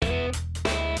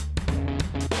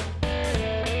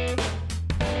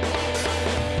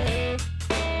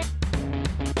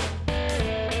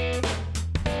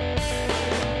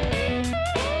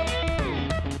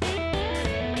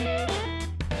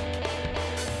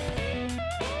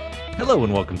Hello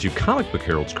and welcome to Comic Book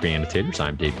Herald's Creannotators.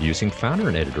 I'm Dave Busing, founder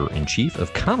and editor-in-chief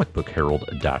of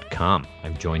comicbookherald.com.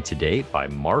 I'm joined today by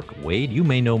Mark Waid. You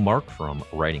may know Mark from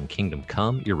writing Kingdom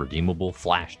Come, Irredeemable,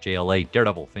 Flash, JLA,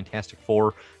 Daredevil, Fantastic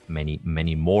Four, many,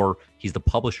 many more. He's the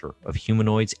publisher of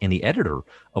Humanoids and the editor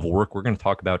of a work we're going to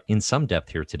talk about in some depth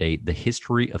here today, The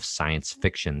History of Science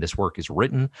Fiction. This work is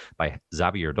written by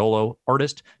Xavier Dolo,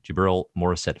 artist, Jabril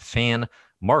Morissette fan.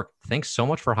 Mark, thanks so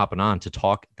much for hopping on to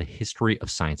talk the history of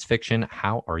science fiction.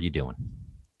 How are you doing?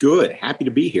 Good. Happy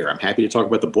to be here. I'm happy to talk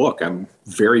about the book. I'm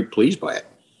very pleased by it.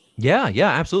 Yeah,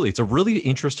 absolutely. It's a really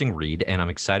interesting read, and I'm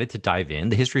excited to dive in.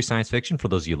 The History of Science Fiction, for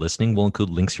those of you listening, we'll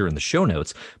include links here in the show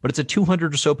notes, but it's a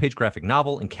 200 or so page graphic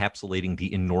novel encapsulating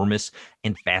the enormous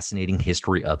and fascinating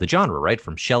history of the genre, right?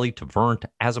 From Shelley to Verne to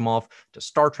Asimov to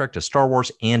Star Trek to Star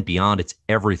Wars and beyond. It's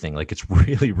everything. Like, it's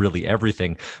really, really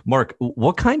everything. Mark,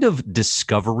 what kind of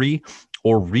discovery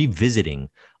or revisiting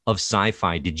of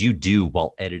sci-fi did you do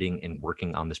while editing and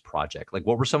working on this project? Like,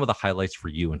 what were some of the highlights for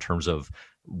you in terms of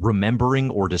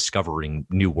remembering or discovering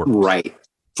new work? Right.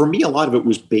 For me, a lot of it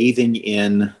was bathing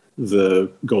in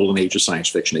the golden age of science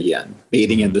fiction again,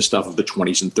 bathing in the stuff of the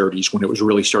 20s and 30s when it was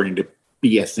really starting to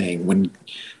be a thing, when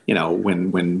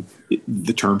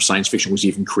the term science fiction was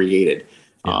even created.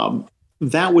 Yeah.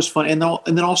 That was fun. And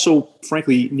then also,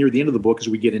 frankly, near the end of the book, as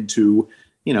we get into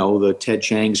the Ted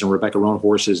Chiangs and Rebecca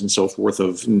Roanhorses and so forth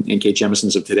of N.K.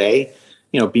 Jemisin's of today,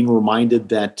 being reminded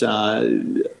that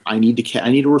I need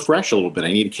to refresh a little bit.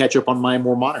 I need to catch up on my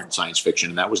more modern science fiction,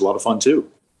 and that was a lot of fun too.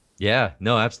 Yeah,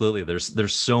 no, absolutely.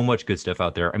 There's so much good stuff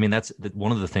out there. I mean, that's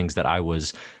one of the things that I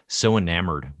was so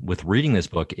enamored with reading this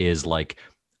book is, like,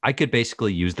 I could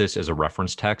basically use this as a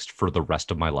reference text for the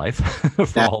rest of my life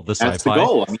for all the sci-fi. That's the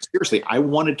goal. I mean, seriously, I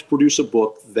wanted us to produce a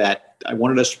book that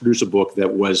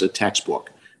was a textbook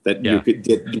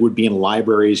that would be in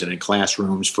libraries and in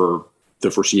classrooms for the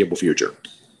foreseeable future.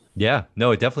 Yeah,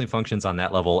 no, it definitely functions on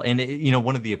that level. And,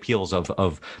 one of the appeals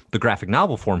of the graphic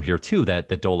novel form here, too,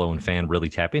 that Dolo and Fan really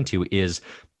tap into is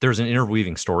there's an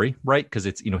interweaving story, right? Because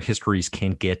it's, histories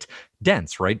can get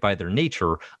dense, right, by their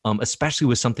nature, especially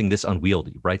with something this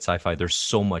unwieldy, right? Sci-fi, there's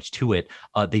so much to it.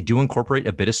 They do incorporate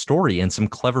a bit of story and some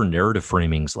clever narrative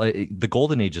framings. Like, the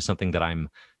Golden Age is something that I'm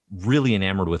really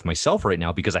enamored with myself right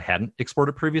now because I hadn't explored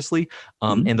it previously.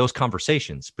 And those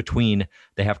conversations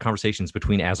they have conversations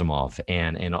between Asimov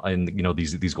and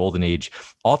these Golden Age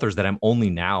authors that I'm only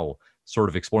now sort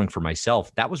of exploring for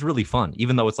myself. That was really fun,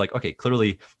 even though it's like, okay,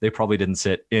 clearly they probably didn't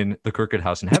sit in the Crooked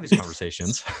House and have these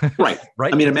conversations. Right.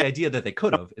 Right. I mean, the idea that they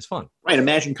could have is fun. Right.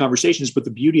 Imagine conversations. But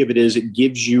the beauty of it is it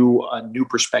gives you a new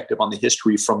perspective on the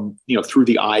history from, through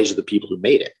the eyes of the people who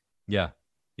made it. Yeah.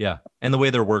 Yeah. And the way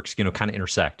their works, kind of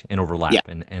intersect and overlap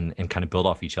and kind of build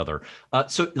off each other.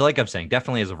 So like I'm saying,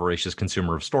 definitely as a voracious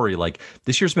consumer of story, like,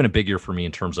 this year's been a big year for me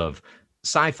in terms of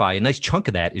sci-fi. A nice chunk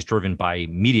of that is driven by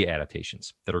media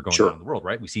adaptations that are going on in the world,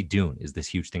 right? We see Dune is this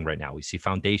huge thing right now. We see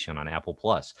Foundation on Apple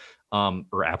Plus,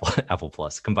 or Apple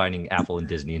Plus, combining Apple and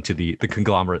Disney into the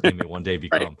conglomerate they may one day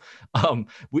become. Right.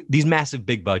 These massive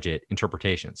big budget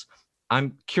interpretations.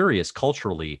 I'm curious,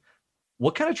 culturally,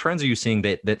 what kind of trends are you seeing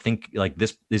that think like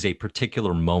this is a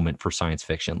particular moment for science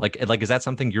fiction? Like, is that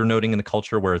something you're noting in the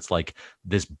culture where it's like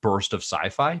this burst of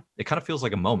sci-fi? It kind of feels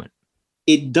like a moment.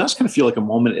 It does kind of feel like a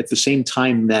moment at the same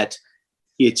time that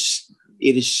it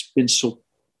has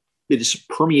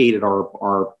permeated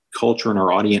our culture and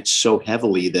our audience so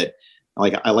heavily that,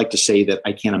 like, I like to say that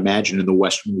I can't imagine in the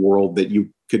Western world that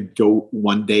you could go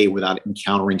one day without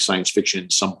encountering science fiction in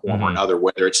some form or another,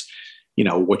 whether it's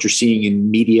what you're seeing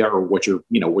in media or what your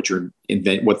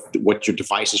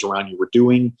devices around you were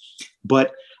doing.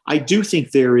 But I do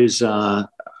think there is, and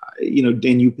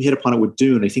you hit upon it with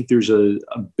Dune. I think there's a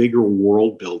bigger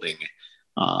world building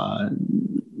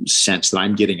sense that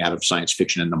I'm getting out of science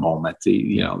fiction in the moment.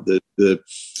 The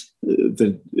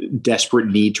desperate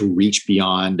need to reach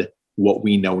beyond what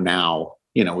we know now,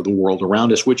 the world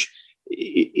around us, which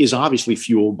is obviously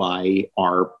fueled by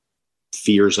our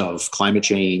fears of climate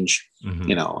change, and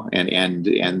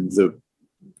the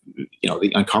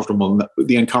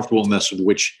uncomfortableness of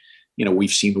which,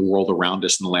 we've seen the world around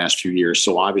us in the last few years.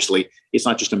 So obviously it's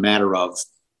not just a matter of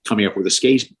coming up with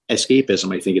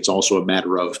escapism. I think it's also a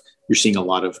matter of, you're seeing a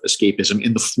lot of escapism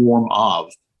in the form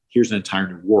of, here's an entire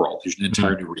new world. Here's an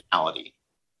entire new reality.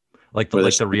 Like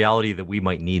the reality that we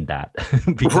might need that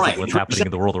because of what's happening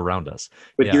in the world around us.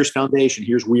 But here's Foundation,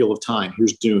 here's Wheel of Time,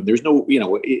 here's Dune. There's no,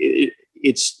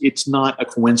 it's not a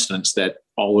coincidence that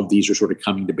all of these are sort of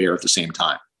coming to bear at the same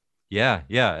time. Yeah.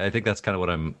 I think that's kind of what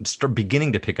I'm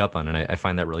beginning to pick up on, and I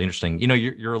find that really interesting.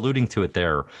 You're alluding to it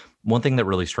there. One thing that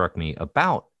really struck me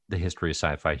about the history of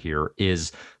sci-fi here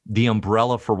is the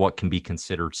umbrella for what can be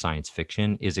considered science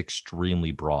fiction is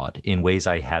extremely broad in ways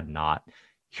I had not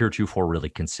heretofore really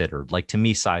considered. Like, to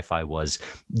me, sci-fi was,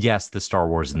 yes, the Star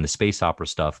Wars and the space opera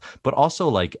stuff, but also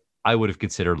like I would have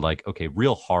considered like, okay,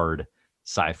 real hard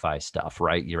sci-fi stuff,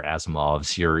 right? Your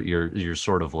Asimovs, your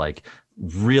sort of like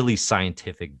really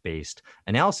scientific based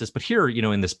analysis. But here,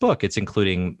 in this book, it's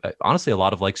including honestly a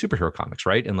lot of like superhero comics,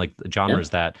 right? And like the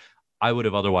genres that I would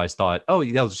have otherwise thought, oh,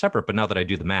 yeah, those are separate. But now that I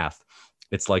do the math,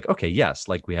 it's like, okay, yes,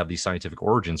 like we have these scientific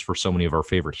origins for so many of our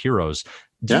favorite heroes.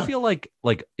 Do you feel like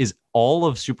is all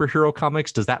of superhero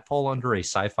comics, does that fall under a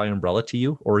sci-fi umbrella to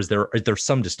you? Or is there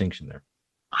some distinction there?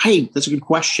 That's a good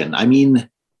question. I mean,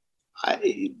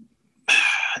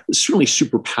 certainly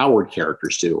superpowered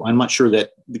characters do. I'm not sure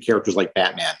that the characters like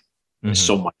Batman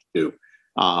so much do.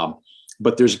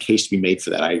 But there's a case to be made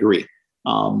for that. I agree.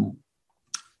 I've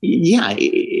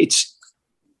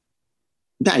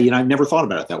never thought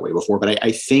about it that way before, but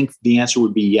I think the answer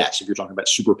would be yes. If you're talking about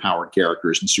superpowered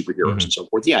characters and superheroes and so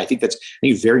forth. Yeah, I think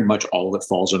very much all of it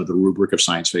falls under the rubric of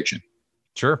science fiction.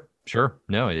 Sure.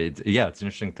 No, it's an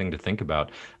interesting thing to think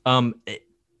about.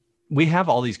 We have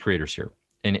all these creators here.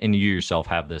 And you yourself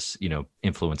have this,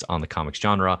 influence on the comics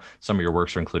genre. Some of your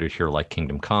works are included here, like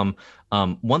Kingdom Come.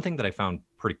 One thing that I found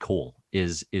pretty cool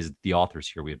is the authors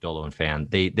here. We have Dolo and Fan.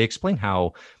 They explain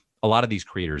how a lot of these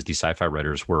creators, these sci-fi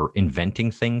writers, were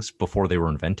inventing things before they were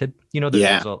invented.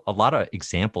 There's a lot of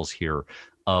examples here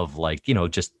of like,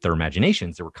 just their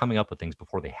imaginations. They were coming up with things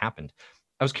before they happened.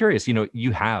 I was curious,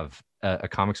 you have a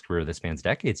comics career that spans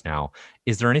decades now.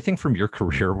 Is there anything from your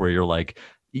career where you're like,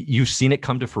 you've seen it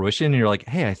come to fruition and you're like,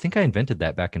 hey, I think I invented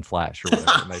that back in Flash or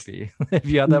whatever it might be? Have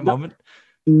you had that moment?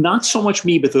 Not so much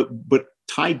me, but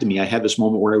tied to me. I had this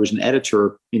moment where I was an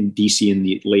editor in DC in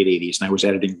the late 80s, and I was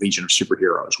editing Legion of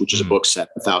Superheroes, which is a book set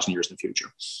 1,000 years in the future.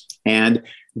 And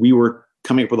we were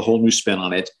coming up with a whole new spin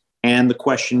on it. And the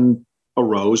question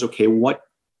arose, okay, what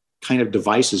kind of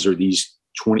devices are these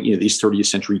 30th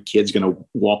century kids going to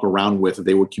walk around with that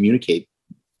they would communicate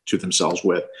to themselves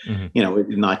with? They're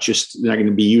not going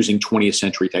to be using 20th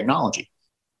century technology.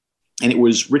 And it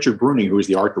was Richard Bruning, who was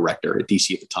the art director at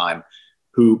DC at the time,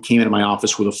 who came into my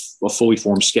office with a fully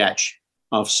formed sketch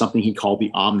of something he called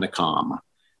the Omnicom,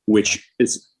 which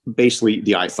is basically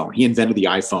the iPhone. He invented the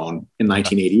iPhone in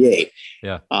 1988.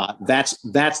 Yeah. That's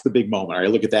the big moment. I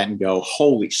look at that and go,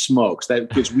 holy smokes.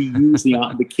 Because we use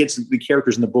the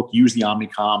characters in the book use the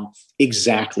Omnicom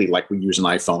exactly like we use an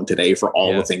iPhone today for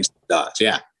all the things it does.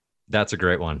 Yeah. That's a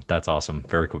great one. That's awesome.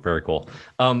 Very cool. Very cool.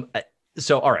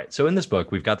 So, all right. So in this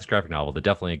book, we've got this graphic novel that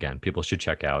definitely, again, people should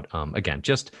check out. Again,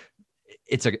 just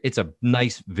it's a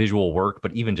nice visual work,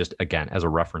 but even just, again, as a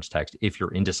reference text, if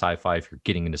you're into sci-fi, if you're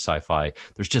getting into sci-fi,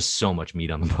 there's just so much meat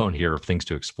on the bone here of things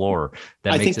to explore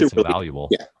that makes it so valuable.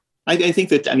 Yeah. I think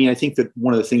that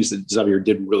one of the things that Xavier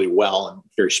did really well and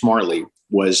very smartly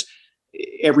was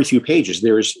every few pages,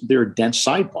 there are dense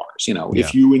sidebars.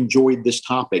 If you enjoyed this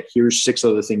topic, here's 6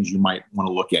 other things you might want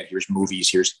to look at. Here's movies,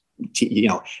 here's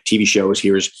TV shows,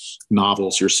 here's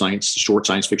novels, here's short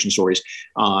science fiction stories.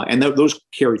 And those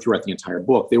carry throughout the entire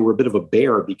book. They were a bit of a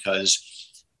bear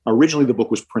because originally the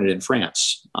book was printed in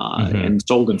France and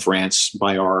sold in France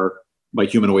by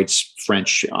Humanoid's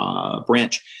French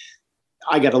branch.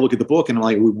 I got to look at the book and I'm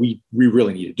like, we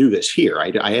really need to do this here.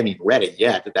 I hadn't even read it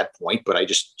yet at that point, but I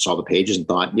just saw the pages and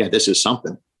thought, yeah, this is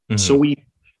something. So we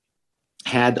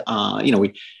had,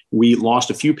 we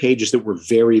lost a few pages that were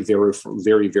very, very,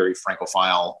 very, very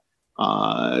Francophile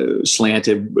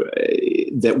slanted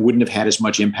that wouldn't have had as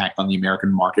much impact on the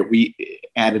American market. We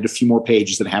added a few more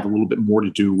pages that have a little bit more to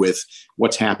do with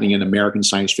what's happening in American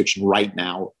science fiction right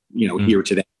now, here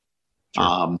today.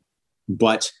 Sure.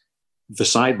 But the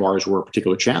sidebars were a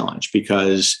particular challenge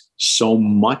because so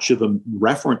much of the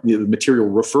material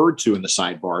referred to in the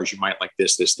sidebars, you might like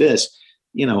this.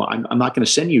 I'm not going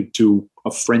to send you to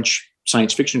a French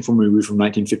science fiction movie from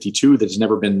 1952 that has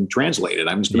never been translated.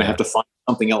 I'm just going to have to find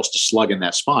something else to slug in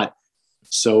that spot.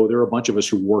 So there are a bunch of us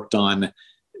who worked on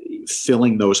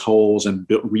filling those holes and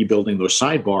rebuilding those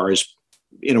sidebars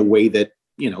in a way that,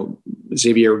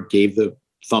 Xavier gave the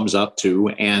thumbs up to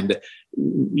and,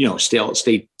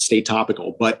 stay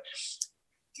topical. But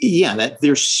yeah, that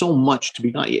there's so much to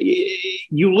be done.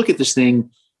 You look at this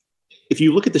thing, if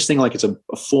you look at this thing like it's a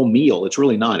full meal, it's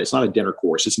really not. It's not a dinner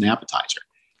course. It's an appetizer.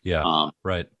 Yeah.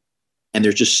 Right. And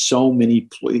there's just so many,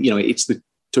 it's the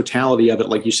totality of it.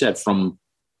 Like you said, from,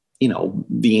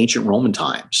 the ancient Roman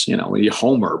times,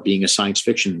 Homer being a science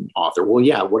fiction author. Well,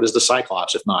 yeah. What is the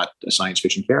Cyclops, if not a science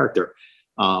fiction character?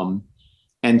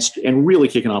 And really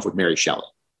kicking off with Mary Shelley,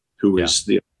 who is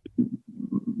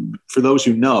for those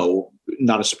who know,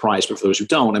 not a surprise, but for those who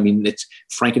don't, I mean, it's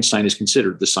Frankenstein is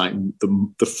considered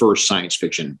the first science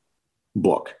fiction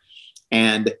book,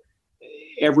 and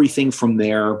everything from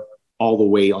there all the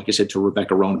way, like I said, to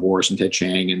Rebecca Roanhorse and Ted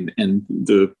Chiang and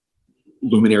the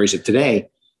luminaries of today.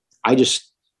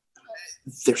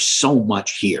 There's so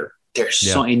much here.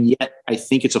 And yet I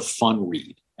think it's a fun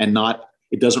read, and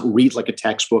it doesn't read like a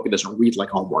textbook. It doesn't read like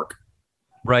homework.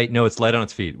 Right. No, it's light on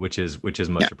its feet, which is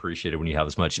much appreciated when you have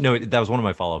this much. No, that was one of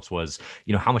my follow-ups was,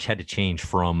 how much had to change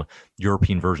from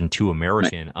European version to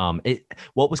American. Right.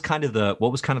 What was kind of the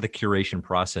curation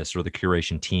process or the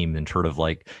curation team in terms of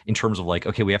like,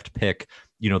 okay, we have to pick,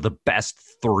 the best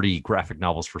 30 graphic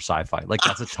novels for sci-fi. Like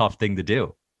that's a tough thing to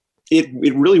do.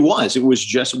 It really was. It was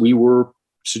just,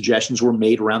 suggestions were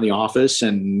made around the office,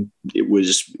 and it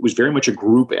was very much a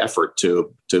group effort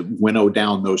to winnow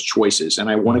down those choices. And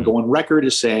I want to go on record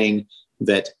as saying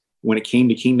that when it came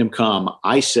to Kingdom Come,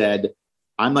 I said,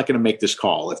 I'm not going to make this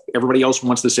call. If everybody else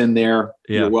wants this in there,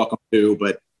 you're welcome to,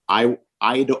 but I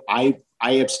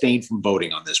abstained from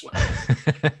voting on this one.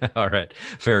 All right.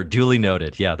 Fair. Duly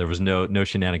noted. Yeah, there was no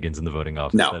shenanigans in the voting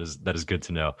office. No. That is good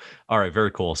to know. All right.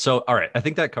 Very cool. So, all right. I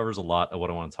think that covers a lot of what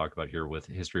I want to talk about here with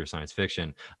history of science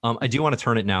fiction. I do want to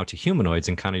turn it now to humanoids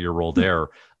and kind of your role there.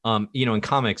 In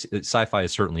comics, sci-fi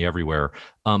is certainly everywhere.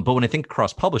 But when I think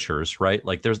across publishers, right,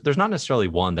 like there's not necessarily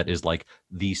one that is like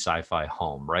the sci-fi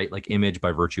home, right? Like Image,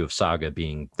 by virtue of Saga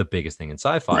being the biggest thing in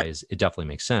sci-fi, right. It definitely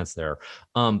makes sense there.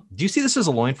 Do you see this as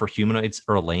a lane for humanoids,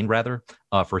 or a lane rather,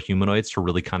 for humanoids to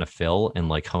really kind of fill and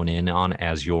like hone in on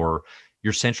as your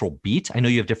central beat? I know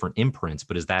you have different imprints,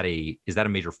 but is that a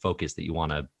major focus that you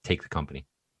want to take the company?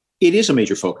 It is a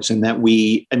major focus in that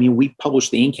we published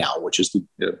the Ink Owl, which is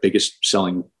the biggest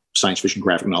selling science fiction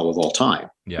graphic novel of all time.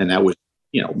 Yeah. And that was,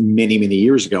 many, many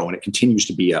years ago, and it continues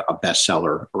to be a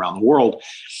bestseller around the world.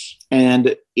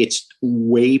 And it's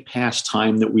way past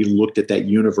time that we looked at that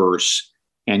universe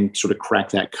and sort of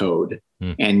cracked that code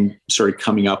and started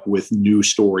coming up with new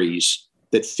stories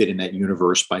that fit in that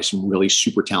universe by some really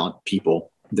super talented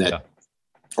people that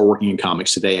are working in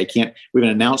comics today. We haven't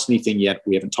announced anything yet.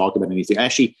 We haven't talked about anything.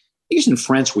 Actually, I guess in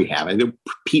France we have.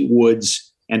 Pete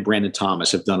Woods and Brandon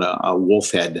Thomas have done a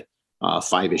Wolfhead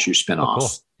 5-issue spinoff. Oh, cool.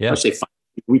 Yeah. I say 5.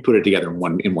 We put it together in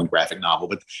one graphic novel,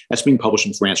 but that's being published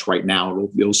in France right now.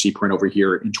 It'll see print over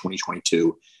here in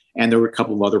 2022. And there were a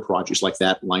couple of other projects like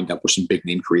that lined up with some big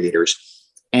name creators.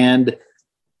 And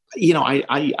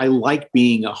I like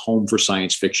being a home for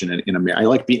science fiction in America. I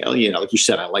like being, like you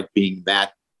said, I like being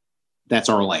that. That's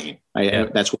our lane.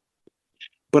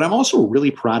 But I'm also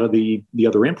really proud of the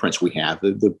other imprints we have.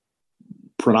 The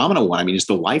predominant one, is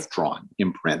the Life Drawn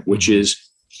imprint, which is,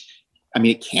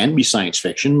 it can be science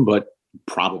fiction, but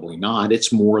probably not.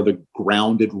 It's more the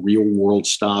grounded real world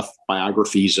stuff,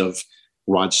 biographies of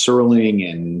Rod Serling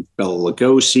and Bela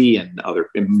Lugosi and other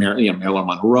Marilyn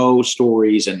Monroe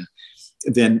stories, and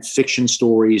then fiction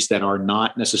stories that are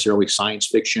not necessarily science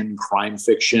fiction, crime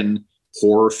fiction,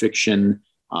 horror fiction.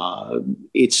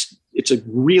 It's a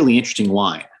really interesting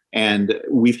line. And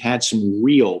we've had some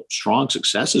real strong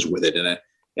successes with it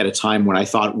at a time when I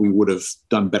thought we would have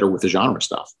done better with the genre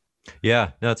stuff. Yeah,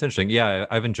 no, that's interesting. Yeah,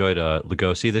 I've enjoyed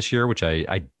Lugosi this year, which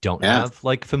I don't have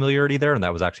like familiarity there, and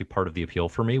that was actually part of the appeal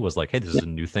for me. Was like, hey, this is a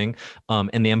new thing.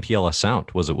 And the MPLS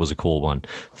sound was a cool one,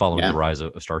 following the rise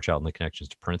of Star Child and the connections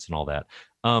to Prince and all that.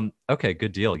 Okay,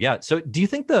 good deal. Yeah. So do you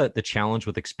think the challenge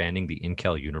with expanding the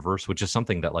Incal universe, which is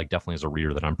something that like definitely as a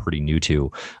reader that I'm pretty new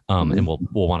to, and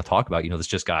we'll want to talk about, this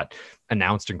just got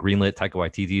announced and greenlit. Taika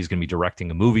Waititi is going to be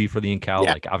directing a movie for the Incal.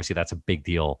 Like obviously that's a big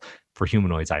deal for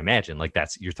humanoids, I imagine. Like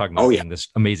you're talking about being this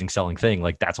amazing selling thing,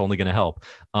 like that's only going to help.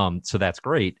 So that's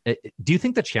great. Do you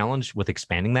think the challenge with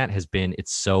expanding that has been,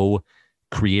 it's so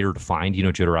creator defined,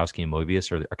 Jodorowsky and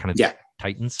Moebius are kind of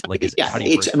titans? Like,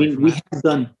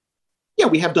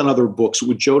 we have done other books.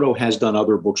 Jodo has done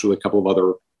other books with a couple of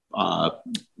other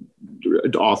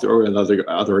author and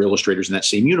other illustrators in that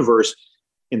same universe,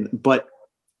 but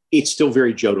it's still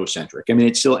very Jodo centric.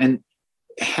 It's still, and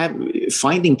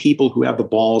finding people who have the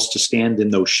balls to stand in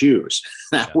those shoes.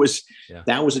 That was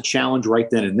a challenge right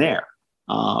then and there.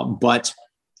 But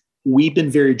we've been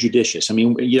very judicious.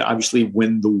 Obviously,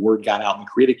 when the word got out in the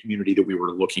creative community that we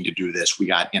were looking to do this, we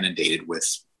got inundated with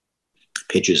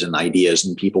pitches and ideas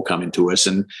and people coming to us,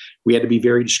 and we had to be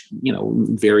very,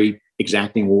 very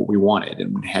exacting what we wanted,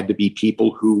 and had to be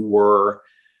people whose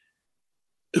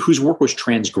work was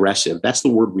transgressive. That's the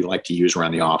word we like to use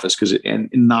around the office, and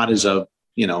not as a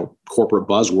corporate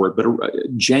buzzword, but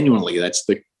genuinely that's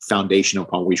the foundation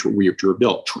upon which we are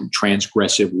built.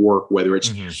 Transgressive work, whether it's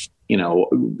in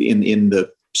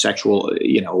the sexual,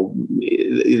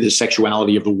 the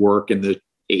sexuality of the work and the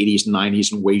 80s and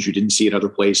 90s in ways you didn't see at other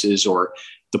places, or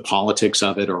the politics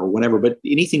of it or whatever. But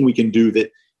anything we can do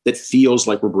that feels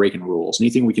like we're breaking rules,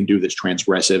 anything we can do that's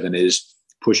transgressive and is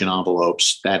pushing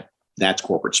envelopes, that's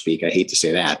corporate speak. I hate to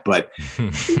say that, but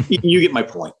you get my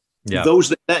point. Yeah. So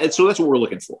that's what we're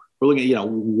looking for. We're looking at,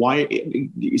 why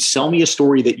sell me a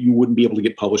story that you wouldn't be able to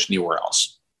get published anywhere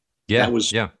else. Yeah.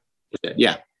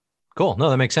 Yeah. Cool. No,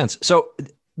 that makes sense. So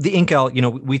the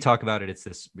Incal, we talk about it. It's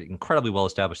this incredibly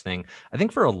well-established thing. I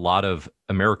think for a lot of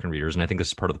American readers, and I think this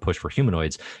is part of the push for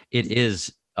humanoids, it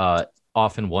is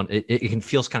often one, it can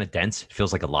feels kind of dense. It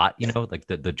feels like a lot, like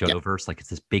the Jodoverse, like it's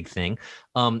this big thing.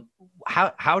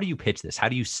 How do you pitch this? How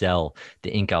do you sell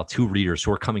the Incal to readers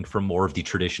who are coming from more of the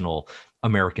traditional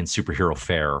American superhero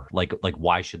fare? Like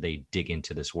why should they dig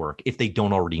into this work if they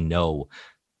don't already know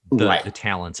the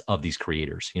talents of these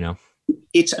creators,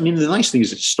 the nice thing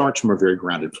is it starts from a very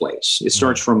grounded place. It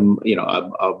starts from,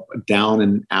 a down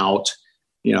and out,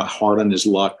 hard on his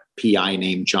luck PI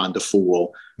named John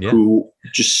DeFool, who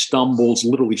just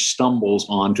literally stumbles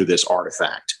onto this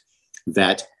artifact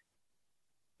that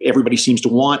everybody seems to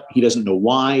want. He doesn't know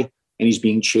why. And he's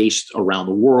being chased around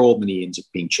the world, and he ends up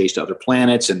being chased to other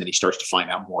planets. And then he starts to find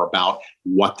out more about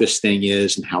what this thing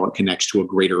is and how it connects to a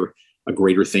greater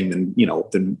thing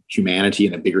than humanity,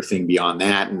 and a bigger thing beyond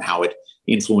that, and how it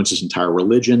influences entire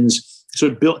religions.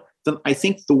 So I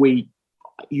think the way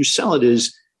you sell it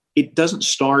is, it doesn't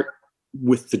start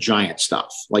with the giant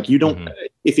stuff. Like you don't,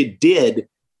 if it did,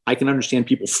 I can understand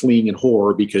people fleeing in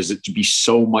horror because it'd be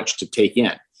so much to take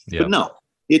in. But no,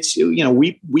 it's,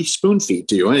 we spoon feed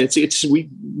to you, and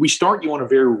we start you on a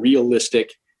very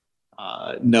realistic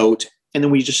note, and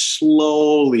then we just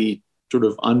slowly sort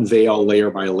of unveil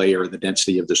layer by layer the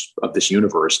density of this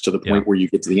universe, to the point where you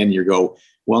get to the end and you go,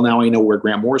 well, now I know where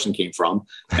Grant Morrison came from.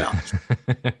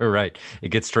 Right. It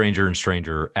gets stranger and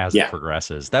stranger as it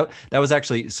progresses. That was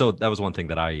actually, so that was one thing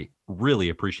that I really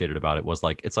appreciated about it, was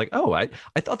like, it's like, oh, I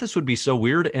thought this would be so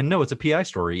weird, and no, it's a PI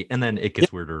story. And then it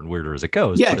gets weirder and weirder as it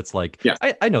goes. But it's like,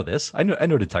 I know this, I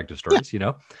know detective stories,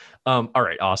 all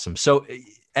right. Awesome. So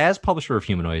as publisher of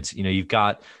Humanoids, you've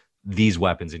got these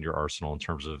weapons in your arsenal in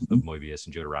terms of Moebius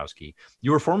and Jodorowsky.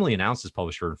 You were formally announced as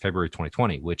publisher in February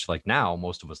 2020, which, like, now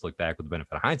most of us look back with the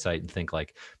benefit of hindsight and think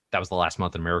like that was the last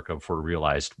month in America before we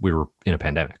realized we were in a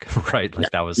pandemic, right? Like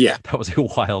that was a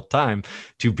wild time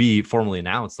to be formally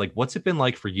announced. Like, what's it been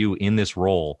like for you in this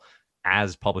role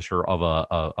as publisher of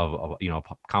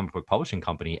a comic book publishing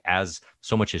company, as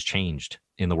so much has changed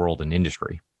in the world and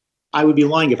industry? I would be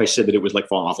lying if I said that it was like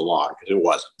falling off a log, because it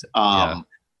wasn't.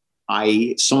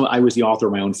 I was the author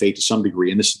of my own fate to some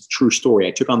degree. And this is a true story.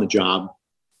 I took on the job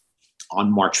on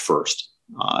March 1st,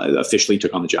 officially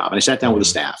took on the job. And I sat down with the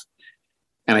staff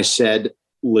and I said,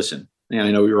 listen, and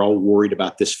I know you're all worried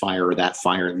about this fire or that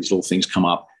fire, and these little things come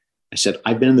up. I said,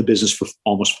 I've been in the business for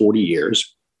almost 40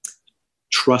 years.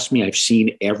 Trust me, I've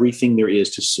seen everything there is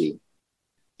to see.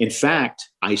 In fact,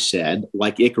 I said,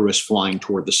 like Icarus flying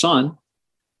toward the sun,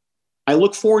 I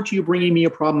look forward to you bringing me a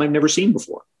problem I've never seen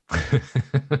before.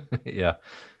 Yeah.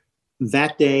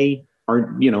 That day,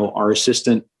 our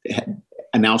assistant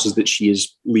announces that she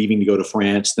is leaving to go to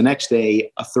France. The next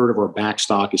day, a third of our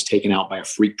backstock is taken out by a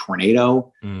freak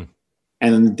tornado. And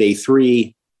then day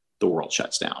 3, the world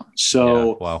shuts down.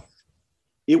 So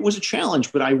it was a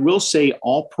challenge, but I will say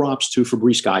all props to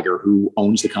Fabrice Geiger, who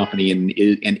owns the company and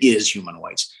is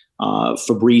Humanoids.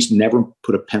 Fabrice never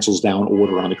put a pencils down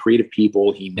order on the creative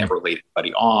people. He never laid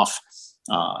anybody off.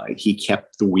 He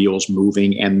kept the wheels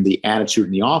moving, and the attitude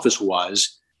in the office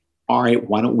was, all right,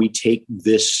 why don't we take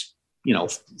this, why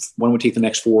don't we take the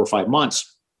next 4 or 5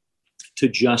 months to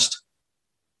just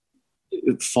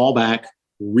fall back,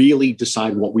 really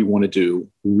decide what we want to do,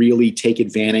 really take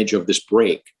advantage of this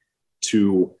break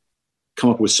to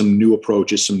come up with some new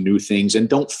approaches, some new things, and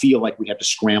don't feel like we have to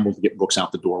scramble to get books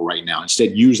out the door right now.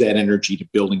 Instead, use that energy to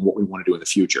building what we want to do in the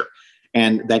future.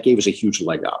 And that gave us a huge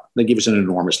leg up. That gave us an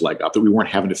enormous leg up, that we weren't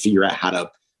having to figure out how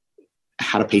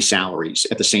to pay salaries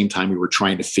at the same time we were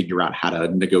trying to figure out how to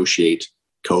negotiate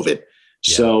COVID.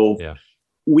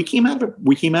 We came out of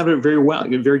it very well,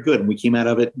 very good. And we came out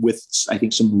of it with, I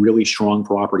think, some really strong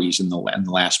properties in the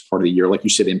last part of the year. Like you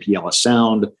said, MPLS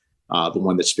Sound, the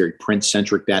one that's very print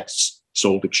centric, that's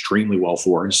sold extremely well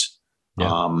for us.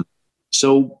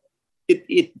 So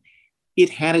it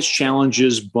had its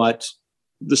challenges, but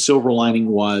the silver lining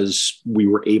was we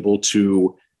were able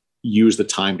to use the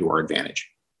time to our advantage.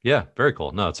 Yeah, very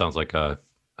cool. No, it sounds like a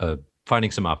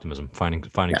finding some optimism, finding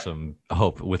some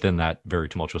hope within that very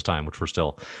tumultuous time, which we're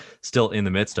still in the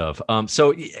midst of.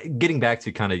 So getting back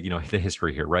to kind of, the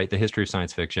history here, right? The history of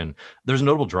science fiction. There's a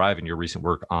notable drive in your recent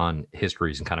work on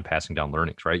histories and kind of passing down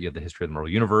learnings, right? You have the history of the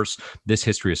Marvel Universe, this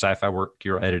history of sci-fi work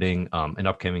you're editing, an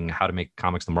upcoming How to Make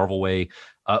Comics the Marvel Way.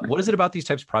 What is it about these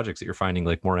types of projects that you're finding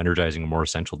like more energizing and more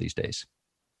essential these days?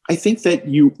 I think that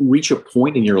you reach a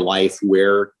point in your life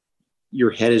where your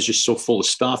head is just so full of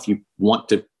stuff, you want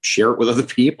to share it with other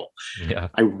people. Yeah,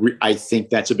 I think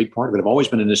that's a big part of it. I've always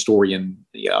been an historian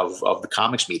of the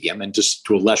comics medium, and just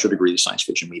to a lesser degree the science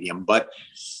fiction medium. But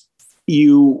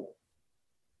you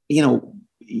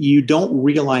don't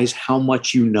realize how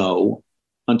much you know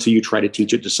until you try to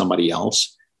teach it to somebody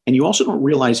else, and you also don't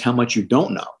realize how much you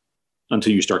don't know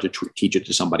until you start to teach it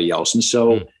to somebody else. And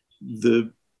so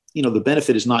the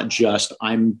benefit is not just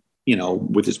I'm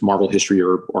with this Marvel history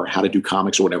or how to do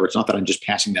comics or whatever. It's not that I'm just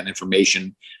passing that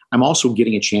information. I'm also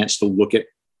getting a chance to look at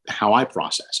how I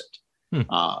process it.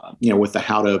 With the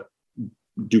How to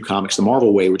Do Comics the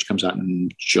Marvel Way, which comes out in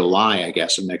July, I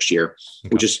guess, of next year,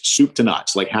 which is soup to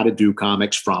nuts, like how to do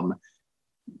comics from,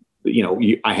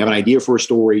 I have an idea for a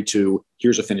story to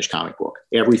here's a finished comic book,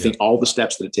 everything, all the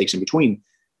steps that it takes in between,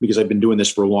 because I've been doing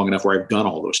this for long enough where I've done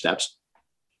all those steps.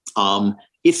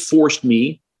 It forced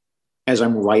me, as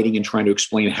I'm writing and trying to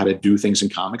explain how to do things in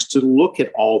comics, to look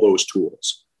at all those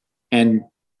tools and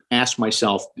ask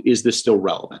myself, is this still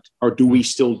relevant? Or do we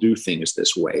still do things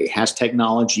this way? Has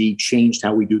technology changed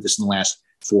how we do this in the last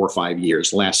 4 or 5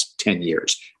 years, last 10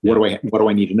 years? What do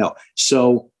I need to know?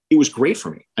 So it was great for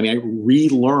me. I mean, I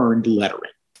relearned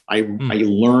lettering. I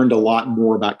learned a lot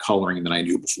more about coloring than I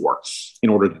knew before in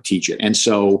order to teach it. And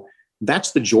so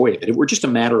that's the joy of it. If it were just a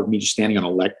matter of me just standing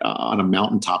on a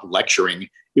mountaintop lecturing,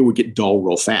 it would get dull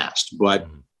real fast. But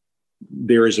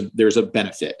there's a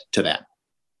benefit to that.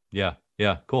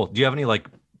 Yeah, cool. Do you have any like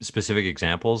specific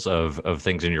examples of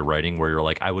things in your writing where you're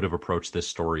like, I would have approached this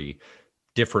story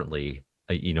differently,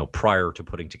 prior to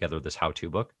putting together this how-to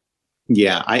book?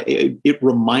 Yeah,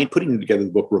 putting together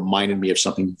the book reminded me of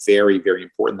something very, very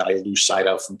important that I lose sight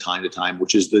of from time to time,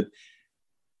 which is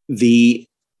the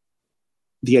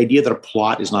idea that a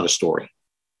plot is not a story.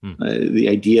 The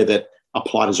idea that a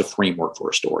plot is a framework for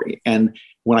a story. And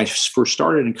when I first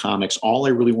started in comics, all I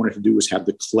really wanted to do was have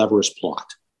the cleverest plot.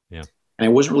 Yeah. And I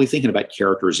wasn't really thinking about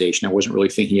characterization. I wasn't really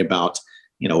thinking about,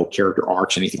 character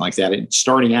arcs, anything like that. And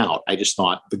starting out, I just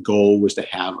thought the goal was to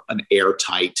have an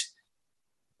airtight,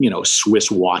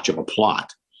 Swiss watch of a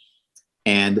plot.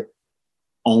 And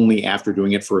only after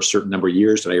doing it for a certain number of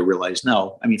years did I realize,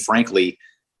 no, I mean, frankly,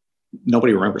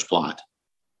 nobody remembers plot.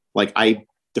 Like, I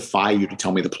defy you to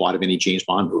tell me the plot of any James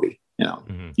Bond movie.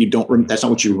 You don't. That's not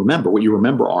what you remember. What you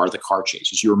remember are the car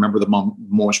chases. You remember the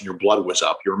moments when your blood was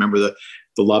up. You remember the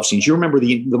love scenes. You remember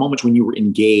the moments when you were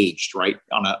engaged, right,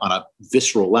 on a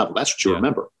visceral level. That's what you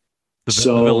remember. The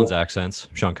villain's accents,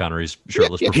 Sean Connery's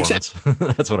shirtless performance. Exactly.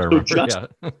 That's what I remember.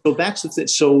 So that's the thing.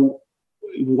 So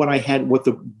writing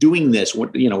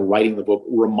the book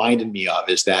reminded me of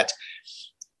is that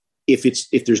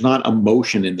if there's not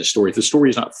emotion in the story, if the story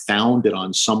is not founded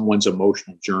on someone's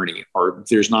emotional journey, or if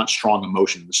there's not strong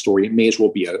emotion in the story, it may as well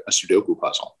be a Sudoku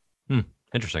puzzle.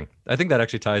 Interesting. I think that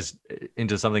actually ties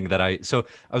into something that I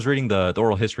was reading the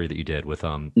oral history that you did with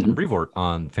Tom Brevoort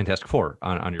on Fantastic Four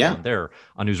on your run there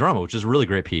on Newsarama, which is a really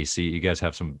great piece. You guys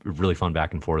have some really fun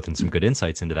back and forth and some good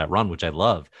insights into that run, which I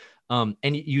love. And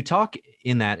you talk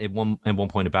in that at one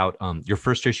point about your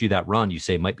first issue, that run, you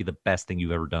say might be the best thing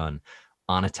you've ever done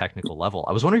on a technical level.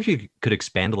 I was wondering if you could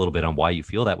expand a little bit on why you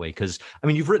feel that way. Because I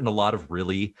mean, you've written a lot of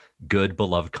really good,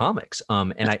 beloved comics.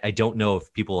 And I don't know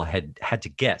if people had to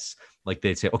guess, like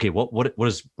they'd say, okay, what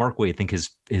does Mark Waid think his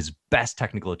best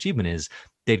technical achievement is?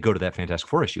 They'd go to that Fantastic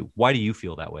Four issue. Why do you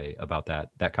feel that way about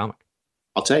that comic?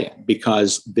 I'll tell you,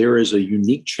 because there is a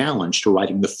unique challenge to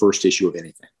writing the first issue of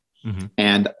anything.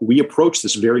 And we approach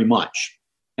this very much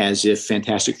as if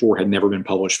Fantastic Four had never been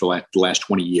published for the last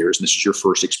 20 years. And this is your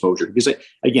first exposure. Because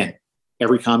again,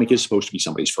 every comic is supposed to be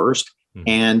somebody's first.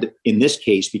 And in this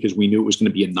case, because we knew it was going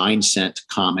to be a 9-cent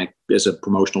comic as a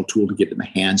promotional tool to get in the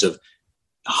hands of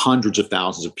hundreds of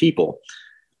thousands of people,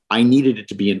 I needed it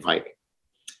to be inviting.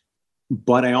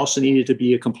 But I also needed it to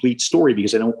be a complete story,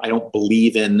 because I don't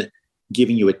believe in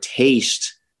giving you a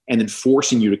taste and then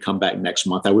forcing you to come back next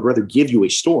month. I would rather give you a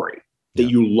story that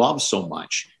you love so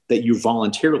much that you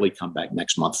voluntarily come back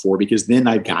next month for, because then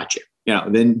I got you.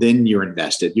 Then you're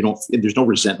invested. There's no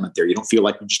resentment there. You don't feel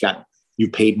like you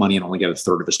paid money and only got a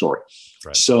third of the story.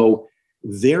 Right. So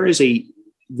there is a,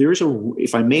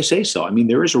 if I may say so, I mean,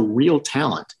 there is a real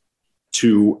talent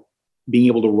to being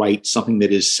able to write something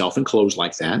that is self-enclosed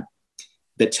like that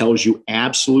that tells you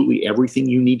absolutely everything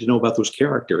you need to know about those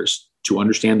characters to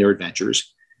understand their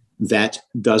adventures, that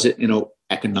does it in an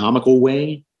economical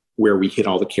way where we hit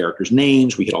all the characters'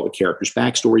 names, we hit all the characters'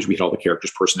 backstories, we hit all the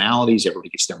characters' personalities, everybody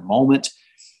gets their moment.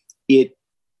 It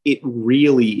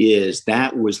really is.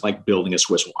 That was like building a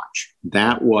Swiss watch.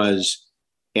 That was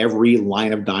every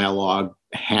line of dialogue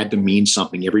had to mean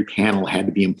something. Every panel had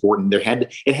to be important. It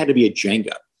had to be a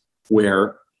Jenga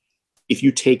where if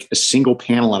you take a single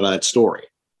panel out of that story,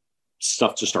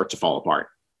 stuff just starts to fall apart.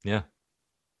 Yeah.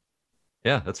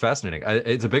 Yeah, that's fascinating.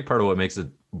 It's a big part of what makes it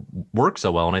work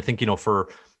so well. And I think, for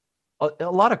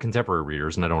a lot of contemporary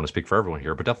readers, and I don't want to speak for everyone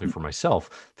here, but definitely for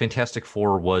myself, Fantastic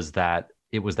Four was that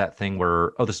thing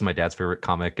where, this is my dad's favorite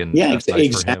comic, and that's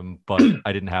nice for him, but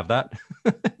I didn't have that.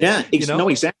 Yeah, no,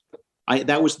 exactly.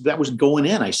 That was going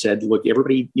in. I said, look,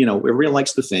 everybody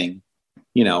likes the Thing.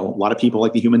 A lot of people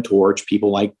like the Human Torch.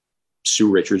 People like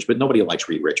Sue Richards, but nobody likes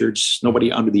Reed Richards.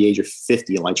 Nobody under the age of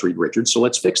 50 likes Reed Richards. So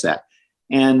let's fix that.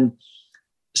 And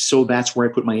so that's where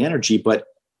I put my energy. But,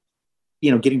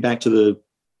 getting back to the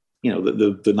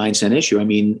 9-cent issue, I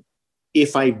mean,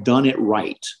 if I've done it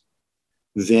right,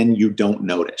 then you don't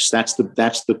notice. That's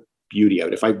the beauty of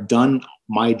it. If I've done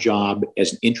my job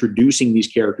as introducing these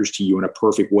characters to you in a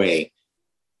perfect way,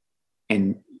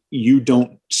 and you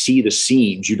don't see the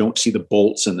seams, you don't see the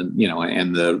bolts and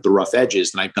the rough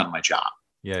edges, then I've done my job.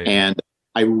 Yeah. And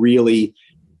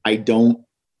I don't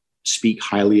speak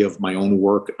highly of my own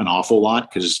work an awful lot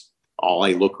because all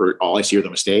I see are the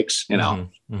mistakes, But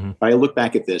I look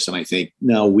back at this and I think,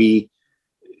 no, with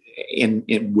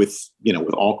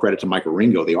all credit to Mike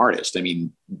Wieringo, the artist, I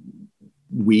mean,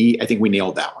 I think we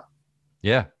nailed that one.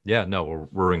 Yeah. No,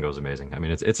 Wieringo's amazing. I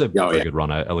mean, it's a very good run.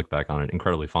 I look back on it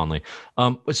incredibly fondly.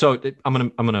 So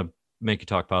I'm gonna make you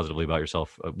talk positively about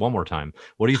yourself one more time.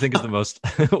 What do you think is the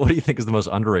most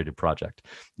underrated project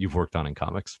you've worked on in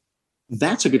comics?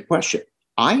 That's a good question.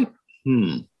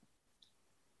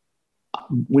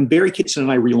 When Barry Kitson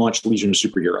and I relaunched Legion of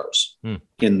Superheroes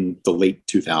in the late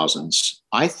 2000s,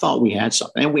 I thought we had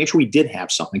something. And we actually did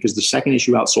have something because the second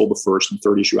issue outsold the first and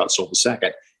third issue outsold the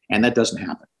second. And that doesn't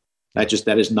happen. That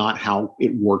is not how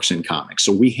it works in comics.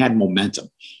 So we had momentum.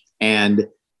 And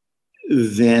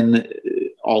then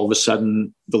all of a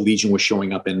sudden the Legion was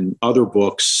showing up in other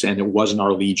books and it wasn't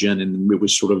our Legion. And it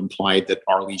was sort of implied that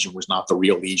our Legion was not the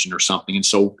real Legion or something. And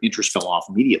so interest fell off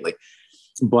immediately.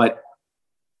 But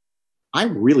I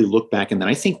really look back and then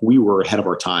I think we were ahead of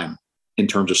our time in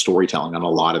terms of storytelling on a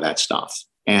lot of that stuff.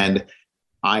 And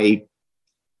I've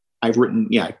written,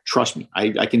 trust me,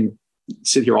 I can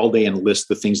sit here all day and list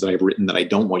the things that I've written that I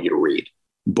don't want you to read,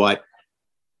 but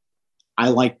I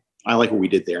like what we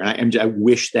did there. And I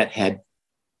wish that had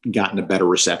gotten a better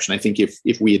reception. I think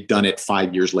if we had done it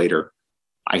 5 years later,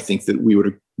 I think that we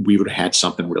would have had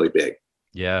something really big.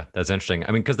 Yeah, that's interesting.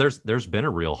 I mean, because there's been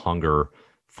a real hunger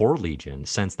for Legion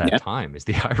since that time is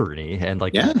the irony. And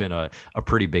there's been a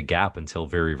pretty big gap until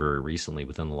very, very recently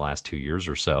within the last 2 years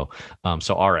or so.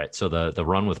 All right. So the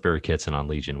run with Barry Kitson on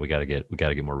Legion, we got to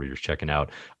get more readers checking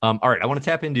out. All right. I want to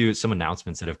tap into some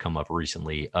announcements that have come up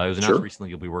recently. It was announced recently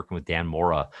you'll be working with Dan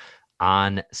Mora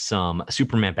on some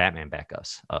Superman Batman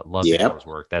backups. Love his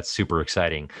work. That's super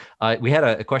exciting. We had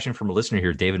a question from a listener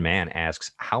here. David Mann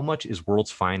asks, how much is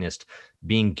World's Finest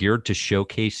being geared to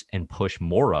showcase and push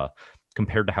Mora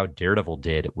compared to how Daredevil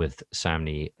did with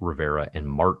Samney, Rivera, and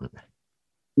Martin?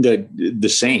 The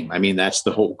same. I mean, that's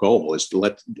the whole goal, is to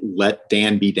let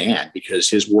Dan be Dan, because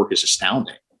his work is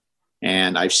astounding.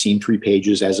 And I've seen 3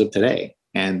 pages as of today,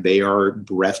 and they are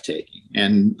breathtaking.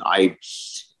 And I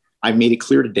made it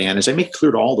clear to Dan, as I make it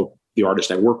clear to all the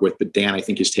artists I work with, but Dan, I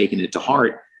think, has taken it to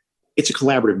heart. It's a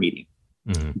collaborative medium.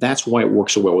 Mm-hmm. That's why it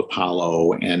works so well with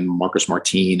Paolo and Marcus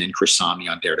Martin and Chris Samney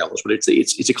on Daredevils. But it's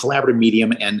a collaborative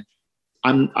medium, and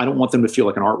I don't want them to feel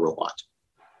like an art robot.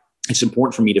 It's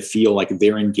important for me to feel like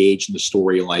they're engaged in the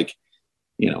story, like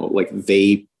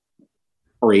they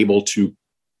are able to,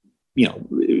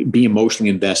 be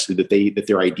emotionally invested, that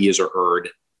their ideas are heard.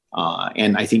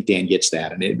 And I think Dan gets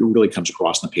that, and it really comes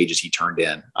across in the pages he turned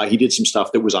in. He did some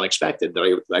stuff that was unexpected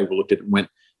that I looked at and went,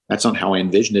 that's not how I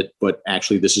envisioned it, but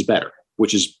actually this is better,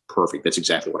 which is perfect. That's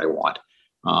exactly what I want.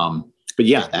 But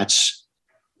yeah, that's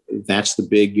the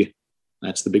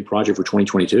big project for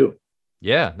 2022.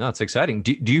 Yeah, no, it's exciting.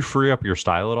 Do you free up your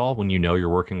style at all when you're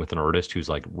working with an artist who's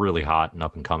like really hot and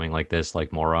up and coming like this,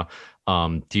 like Mora?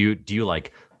 Do you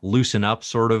like loosen up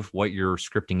sort of what you're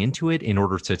scripting into it in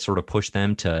order to sort of push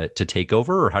them to take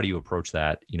over, or how do you approach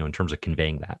that, in terms of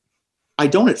conveying that? I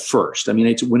don't at first. I mean,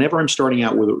 it's whenever I'm starting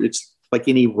out with, it's like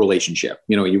any relationship,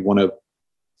 you want to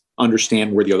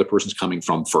understand where the other person's coming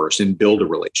from first and build a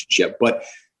relationship. But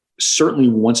certainly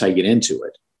once I get into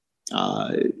it,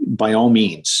 by all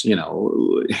means,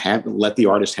 let the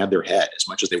artist have their head as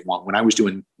much as they want. When I was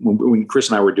doing, when Chris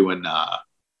and I were doing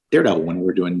Daredevil, when we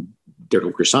were doing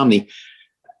Daredevil Chris Samnee,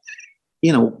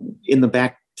 in the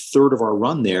back third of our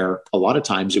run there, a lot of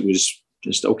times it was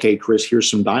just, okay, Chris, here's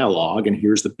some dialogue and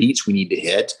here's the beats we need to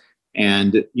hit,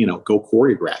 and, go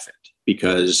choreograph it,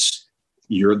 because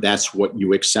that's what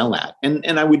you excel at.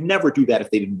 And I would never do that if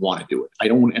they didn't want to do it.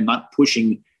 I'm not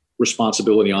pushing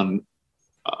responsibility on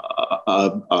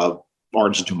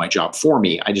artists to do my job for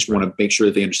me. I just want to make sure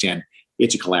that they understand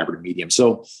it's a collaborative medium.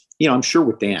 So, I'm sure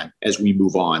with Dan, as we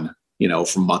move on,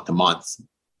 from month to month,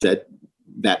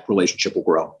 that relationship will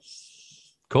grow.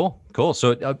 Cool.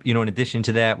 So, in addition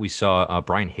to that, we saw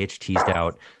Bryan Hitch teased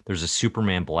out there's a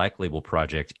Superman Black Label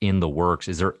project in the works.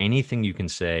 Is there anything you can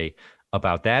say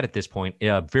about that at this point?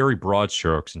 Very broad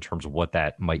strokes in terms of what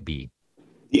that might be.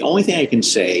 The only thing I can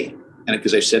say, and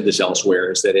because I've said this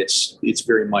elsewhere, is that it's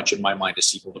very much in my mind a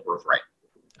sequel to Birthright.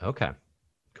 Okay,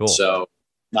 cool. So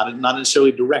not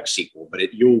necessarily a direct sequel, but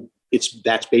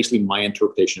that's basically my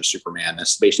interpretation of Superman.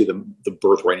 That's basically the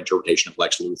Birthright interpretation of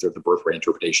Lex Luthor, the Birthright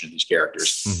interpretation of these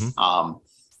characters. Mm-hmm.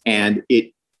 And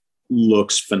it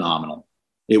looks phenomenal.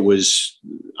 It was,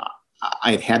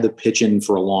 I'd had the pitch in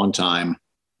for a long time,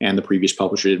 and the previous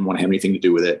publisher didn't want to have anything to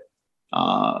do with it.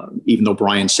 Even though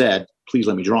Bryan said, please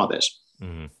let me draw this.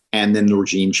 Mm-hmm. And then the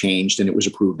regime changed and it was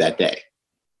approved that day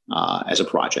as a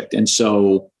project. And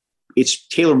so it's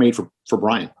tailor-made for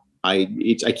Bryan. I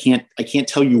can't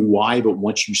tell you why, but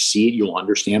once you see it, you'll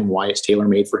understand why it's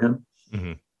tailor-made for him.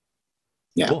 Mm-hmm.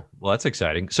 Yeah. Cool. Well, that's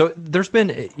exciting. So there's been,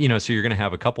 so you're going to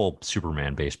have a couple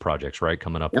Superman-based projects, right,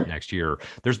 coming up next year.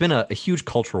 There's been a huge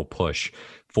cultural push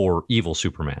for evil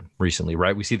Superman recently,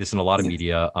 right? We see this in a lot of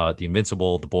media, The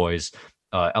Invincible, The Boys,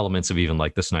 elements of even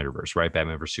like the Snyderverse, right?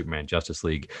 Batman vs Superman, Justice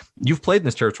League. You've played in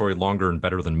this territory longer and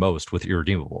better than most with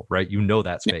Irredeemable, right? You know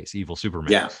that space, evil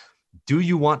Superman. Yeah. Do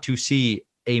you want to see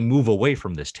a move away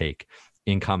from this take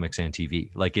in comics and TV?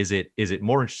 Like, is it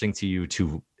more interesting to you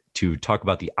to talk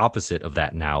about the opposite of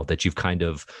that now that you've kind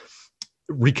of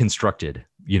reconstructed,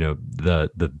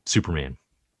 the Superman?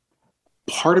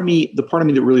 The part of me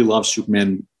that really loves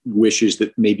Superman wishes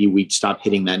that maybe we'd stop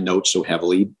hitting that note so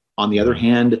heavily. On the other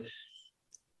hand,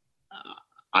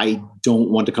 I don't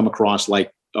want to come across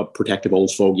like a protective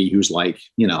old fogey who's like,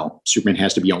 Superman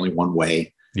has to be only one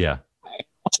way. Yeah.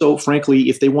 So frankly,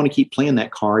 if they want to keep playing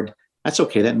that card, that's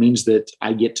okay. That means that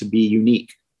I get to be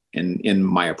unique in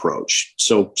my approach.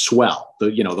 So swell.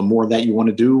 The more that you want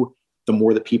to do, the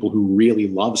more that people who really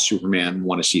love Superman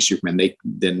want to see Superman.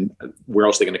 Then where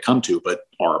else are they going to come to but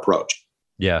our approach?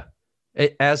 Yeah.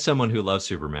 As someone who loves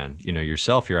Superman,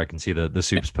 yourself here, I can see the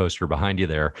Supes poster behind you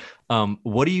there.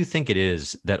 What do you think it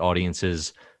is that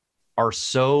audiences are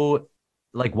so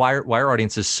like? Why are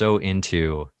audiences so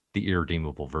into the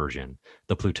Irredeemable version,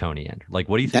 the Plutonian? Like,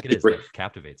 what do you think it is that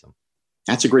captivates them?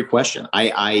 That's a great question.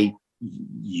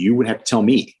 You would have to tell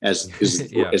me as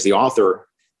the author.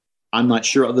 I'm not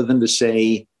sure, other than to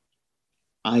say,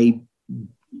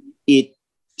 it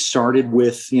started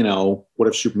with, what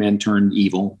if Superman turned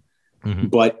evil? Mm-hmm.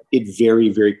 But it very,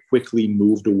 very quickly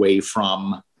moved away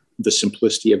from the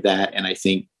simplicity of that, and I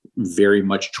think very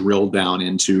much drilled down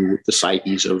into the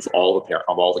psyches of all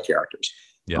the characters,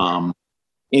 and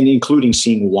including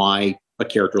seeing why a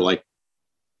character like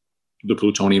the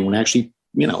Plutonian would actually,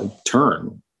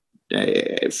 turn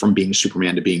from being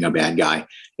Superman to being a bad guy.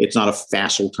 It's not a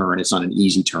facile turn; it's not an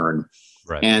easy turn,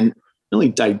 right? And really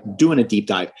doing a deep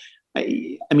dive.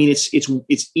 I mean,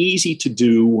 it's easy to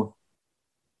do.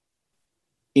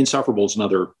 Insufferable is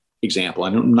another example. I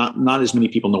know not as many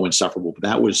people know Insufferable, but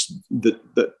that was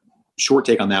the short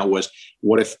take on that was,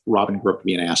 what if Robin grew up to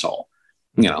be an asshole?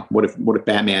 What if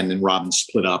Batman and Robin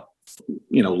split up,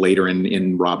 later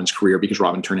in Robin's career because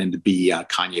Robin turned into be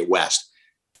Kanye West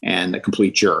and a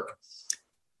complete jerk.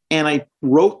 And I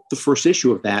wrote the first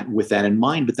issue of that with that in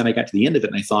mind, but then I got to the end of it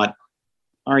and I thought,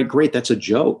 all right, great, that's a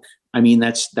joke. I mean,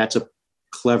 that's a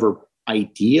clever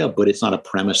idea, but it's not a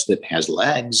premise that has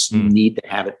legs. You need to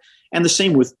have it. And the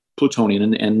same with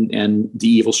Plutonian and the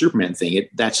evil Superman thing.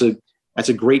 That's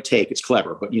a great take. It's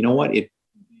clever, but you know what?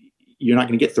 You're not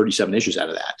going to get 37 issues out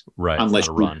of that, right? Unless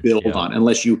you build on,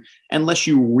 unless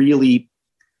you really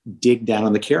dig down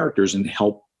on the characters and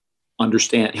help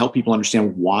people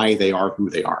understand why they are who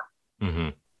they are.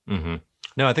 Mm-hmm. Mm-hmm.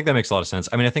 No, I think that makes a lot of sense.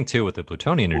 I mean, I think too with the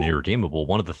Plutonian and Irredeemable,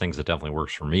 one of the things that definitely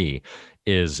works for me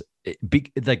is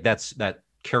that's that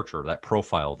character, that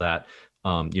profile, that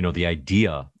the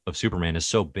idea of Superman is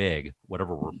so big,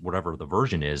 whatever the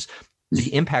version is,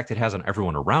 the impact it has on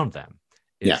everyone around them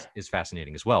is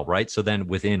fascinating as well, right? So then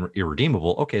within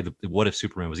Irredeemable, okay, what if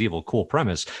Superman was evil? Cool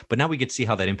premise, but now we get to see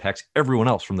how that impacts everyone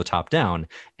else from the top down,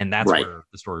 and that's where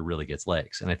the story really gets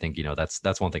legs. And I think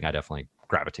that's one thing I definitely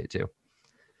gravitate to.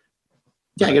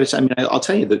 Yeah, I got to say, I mean, I'll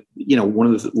tell you that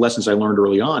one of the lessons I learned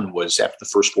early on was after the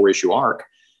first 4-issue arc.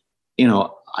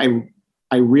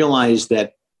 I realized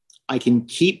that I can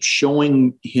keep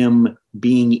showing him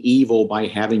being evil by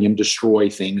having him destroy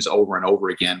things over and over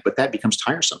again, but that becomes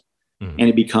tiresome. And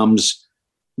it becomes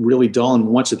really dull. And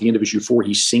once at the end of issue 4,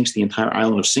 he sinks the entire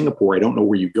island of Singapore. I don't know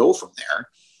where you go from there.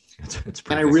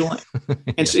 And I realized,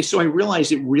 so I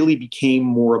realized it really became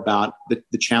more about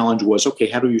the challenge was, okay,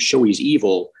 how do you show he's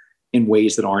evil in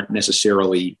ways that aren't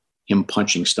necessarily him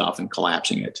punching stuff and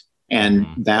collapsing it? And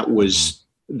that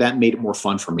made it more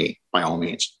fun for me, by all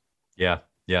means. Yeah.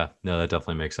 Yeah, no, that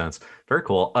definitely makes sense. Very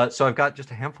cool. So I've got just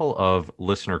a handful of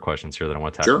listener questions here that I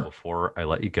want to tackle before I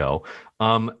let you go.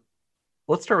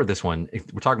 Let's start with this one.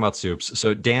 We're talking about Supes.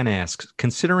 So Dan asks,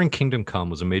 considering Kingdom Come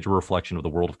was a major reflection of the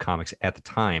world of comics at the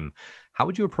time, how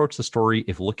would you approach the story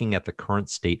if looking at the current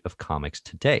state of comics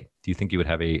today? Do you think you would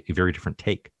have a very different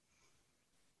take?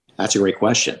 That's a great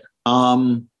question.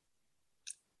 I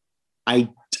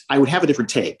would have a different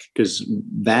take because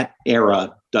that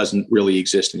era doesn't really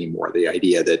exist anymore. The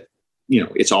idea that,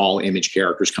 it's all image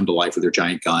characters come to life with their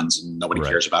giant guns and nobody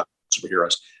cares about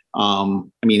superheroes.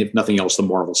 I mean, if nothing else, the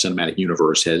Marvel Cinematic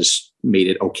Universe has made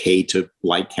it okay to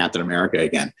like Captain America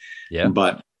again. Yeah.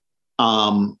 But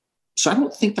so I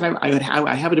don't think that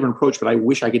I have a different approach, but I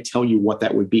wish I could tell you what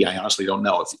that would be. I honestly don't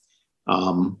know.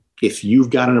 If you've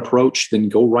got an approach, then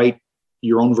go write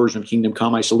your own version of Kingdom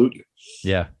Come. I salute you.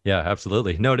 Yeah,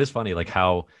 absolutely. No, it is funny, like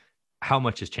how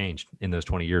much has changed in those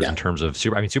 20 years in terms of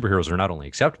superheroes are not only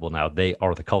acceptable now, they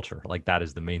are the culture. Like that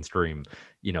is the mainstream,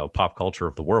 pop culture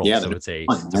of the world. Yeah, so it's a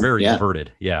very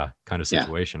inverted, kind of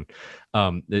situation.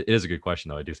 Yeah. It is a good question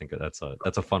though. I do think that's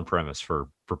a fun premise for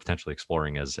potentially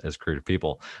exploring as creative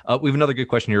people. We have another good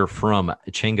question here from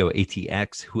Chango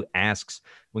ATX, who asks,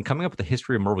 when coming up with the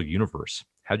history of Marvel Universe,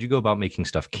 how'd you go about making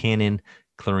stuff canon,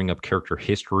 clearing up character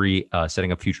history,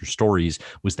 setting up future stories?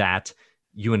 Was that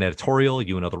you and editorial,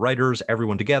 you and other writers,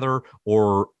 everyone together,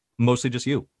 or mostly just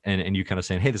you and you kind of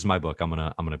saying, hey, this is my book. I'm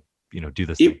gonna do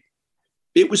this thing?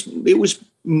 It was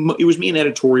me and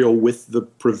editorial with the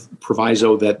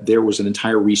proviso that there was an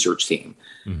entire research team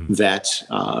that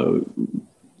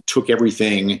took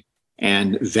everything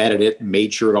and vetted it,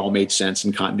 made sure it all made sense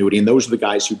and continuity. And those are the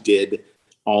guys who did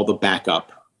all the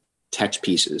backup text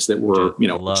pieces that were,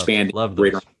 expanding. Love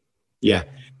those. Yeah.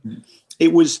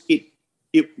 It was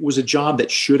a job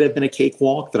that should have been a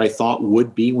cakewalk that I thought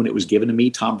would be when it was given to me.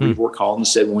 Tom Brevoort called and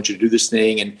said, we want you to do this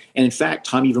thing. And in fact,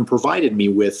 Tom even provided me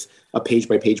with a page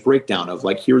by page breakdown of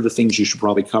like, here are the things you should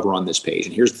probably cover on this page.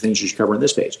 And here's the things you should cover on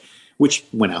this page, which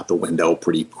went out the window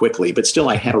pretty quickly, but still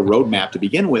I had a roadmap to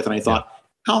begin with. And I thought,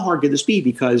 how hard could this be?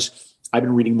 Because I've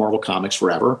been reading Marvel comics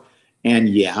forever. And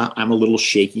I'm a little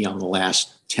shaky on the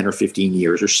last 10 or 15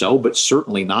 years or so, but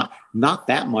certainly not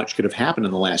that much could have happened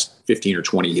in the last 15 or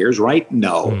 20 years, right?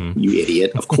 No, you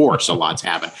idiot. Of course, a lot's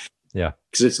happened. Yeah.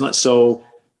 Because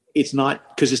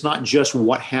it's not just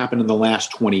what happened in the last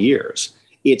 20 years.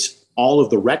 It's all of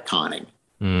the retconning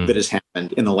that has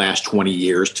happened in the last 20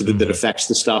 years that affects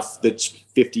the stuff that's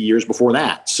 50 years before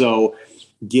that. So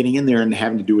getting in there and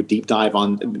having to do a deep dive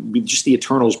on just the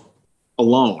Eternals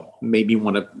alone made me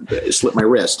want to slip my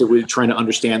wrist. It was trying to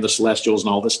understand the Celestials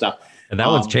and all this stuff. And that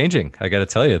one's changing. I got to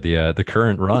tell you, the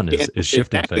current run is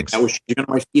shifting things. I was shaking on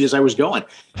my feet as I was going.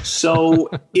 So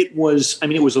it was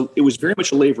very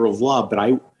much a labor of love,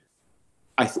 but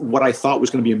what I thought was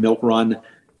going to be a milk run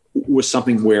was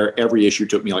something where every issue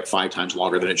took me like 5 times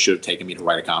longer than it should have taken me to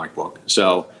write a comic book.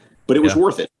 So, but it was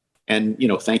worth it. And,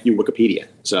 thank you, Wikipedia.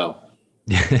 So.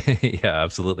 Yeah,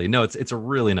 absolutely. No, it's a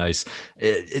really nice,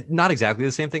 not exactly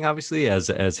the same thing, obviously, as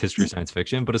history science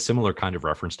fiction, but a similar kind of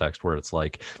reference text where it's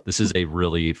like, this is a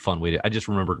really fun way to, I just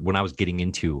remember when I was getting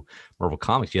into Marvel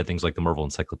comics, you had things like the Marvel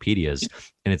encyclopedias,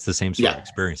 and it's the same sort of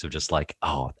experience of just like,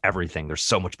 oh, everything, there's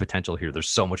so much potential here. There's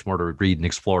so much more to read and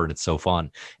explore, and it's so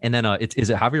fun. And then is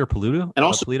it Javier Pulido? And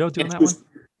also Pulido doing that one?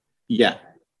 Yeah.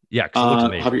 Yeah.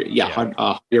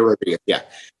 Javier Rodriguez. Yeah.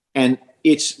 And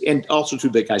also to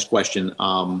the guy's question,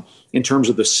 in terms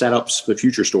of the setups for the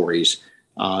future stories,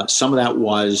 some of that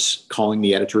was calling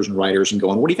the editors and writers and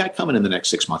going, what do you got coming in the next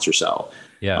 6 months or so?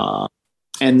 Yeah.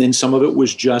 And then some of it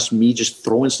was just me just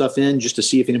throwing stuff in just to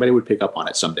see if anybody would pick up on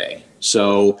it someday.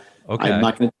 So I'm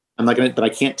not going to, but I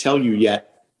can't tell you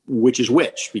yet which is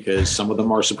which, because some of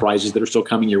them are surprises that are still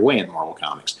coming your way in Marvel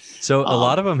Comics. So a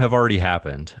lot of them have already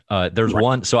happened. There's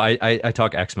one. So I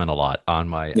talk X-Men a lot on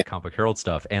my Comic Book Herald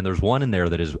stuff. And there's one in there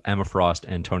that is Emma Frost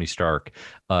and Tony Stark,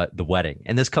 the wedding.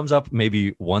 And this comes up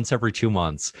maybe once every 2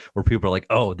 months where people are like,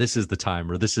 oh, this is the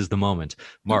time or this is the moment.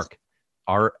 Mark,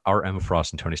 are Emma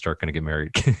Frost and Tony Stark going to get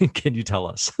married? Can you tell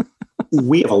us?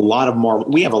 We have a lot of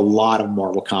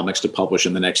Marvel comics to publish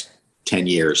in the next 10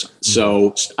 years.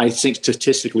 So I think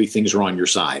statistically things are on your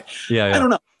side. Yeah. I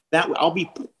don't know. That I'll be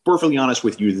perfectly honest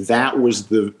with you. That was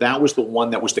the one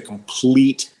that was the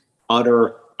complete,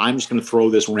 utter. I'm just going to throw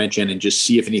this wrench in and just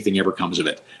see if anything ever comes of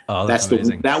it. Oh, that's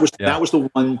amazing. That was the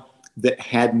one that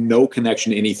had no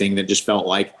connection to anything, that just felt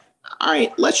like, all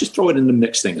right, let's just throw it in to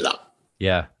mix things up.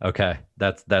 Yeah. Okay.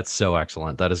 That's so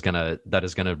excellent. That is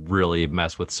gonna really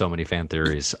mess with so many fan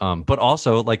theories. But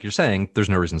also, like you're saying, there's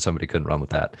no reason somebody couldn't run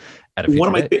with that at a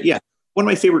future date. One of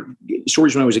my favorite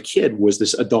stories when I was a kid was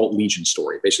this adult Legion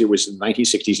story. Basically, it was in the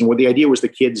 1960s. And what the idea was, the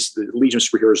Legion of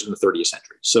Superheroes in the 30th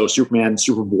century. So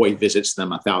Superboy visits them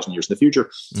 1,000 years in the future.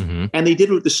 Mm-hmm. And they did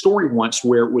the story once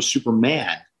where it was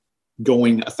Superman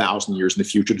going 1,000 years in the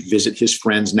future to visit his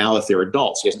friends now that they're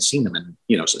adults. He hasn't seen them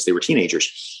since they were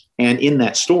teenagers. And in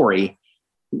that story,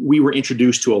 we were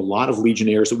introduced to a lot of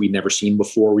Legionnaires that we'd never seen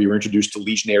before. We were introduced to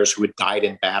Legionnaires who had died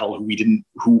in battle,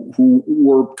 who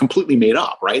were completely made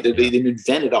up, right? They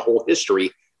invented a whole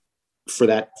history for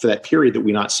that period that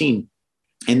we'd not seen.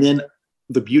 And then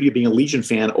the beauty of being a Legion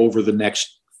fan over the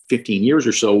next 15 years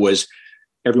or so was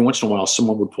every once in a while,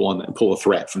 someone would pull a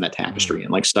thread from that tapestry. Mm-hmm.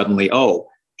 And like suddenly,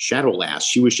 Shadowlass,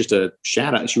 she was just a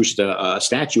shadow. She was just a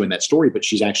statue in that story, but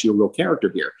she's actually a real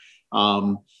character here.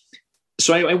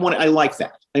 So I like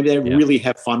that. I really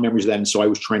have fond memories of that. And so I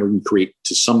was trying to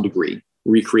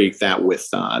recreate that with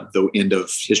the end of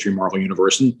History Marvel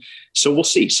Universe. And so we'll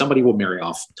see. Somebody will marry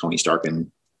off Tony Stark and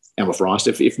Emma Frost.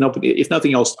 If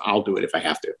nothing else, I'll do it if I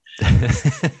have to.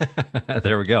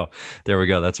 There we go.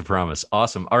 That's a promise.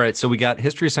 Awesome. All right. So we got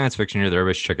History of Science Fiction here that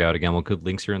everybody should check out. Again, we'll put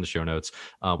links here in the show notes.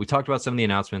 We talked about some of the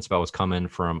announcements about what's coming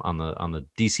from on the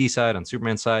DC side, on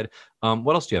Superman side.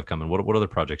 What else do you have coming? What other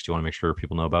projects do you want to make sure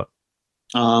people know about?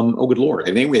 Good Lord.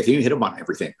 I think we hit them on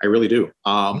everything. I really do.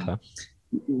 Okay.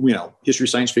 History of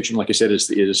Science Fiction, like I said, is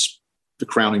the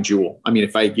crowning jewel. I mean,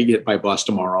 if I get hit by a bus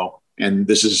tomorrow and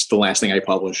this is the last thing I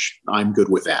publish, I'm good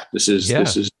with that. This is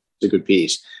a good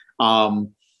piece.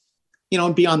 And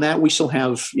beyond that, we still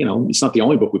have, it's not the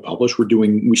only book we publish.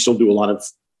 We still do a lot of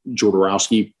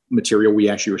Jodorowsky material. We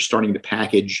actually are starting to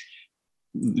package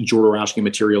Jodorowsky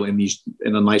material in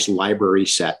a nice library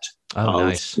set.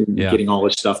 Nice. Getting all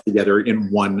this stuff together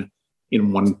in one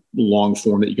long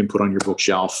form that you can put on your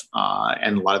bookshelf.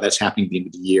 And a lot of that's happening at the end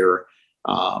of the year.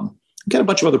 Got a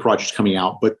bunch of other projects coming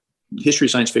out, but History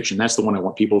of Science Fiction, that's the one I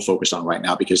want people to focus on right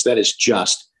now, because that is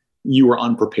you are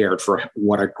unprepared for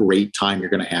what a great time you're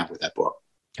going to have with that book.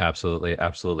 Absolutely.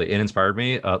 It inspired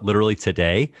me literally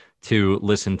today to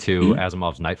listen to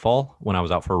Asimov's Nightfall when I was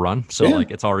out for a run. So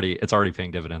it's already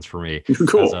paying dividends for me.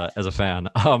 Cool. as a fan.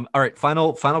 All right.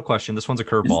 Final question. This one's a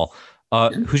curveball.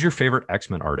 Who's your favorite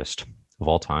X-Men artist of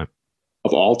all time?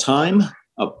 Of all time?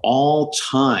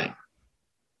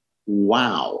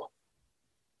 Wow.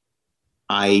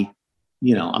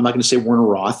 I'm not going to say Werner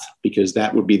Roth, because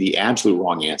that would be the absolute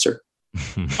wrong answer.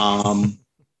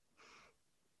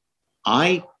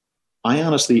 I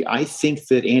honestly, I think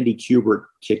that Andy Kubert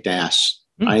kicked ass.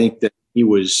 I think that he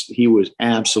was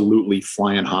absolutely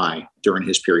flying high during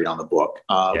his period on the book.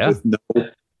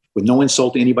 With no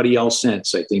insult to anybody else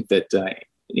since. I think that the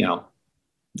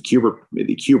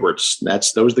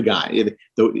Kuberts, those are the guy.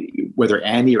 Whether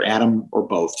Andy or Adam or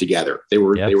both together, they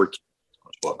were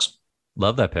books.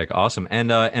 Love that pick. Awesome.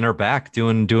 And are back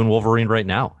doing Wolverine right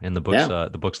now. And the books,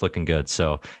 the book's looking good.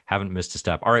 So haven't missed a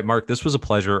step. All right, Mark, this was a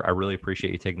pleasure. I really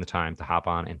appreciate you taking the time to hop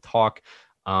on and talk.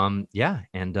 And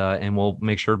we'll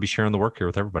make sure to be sharing the work here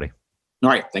with everybody. All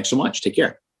right. Thanks so much. Take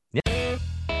care.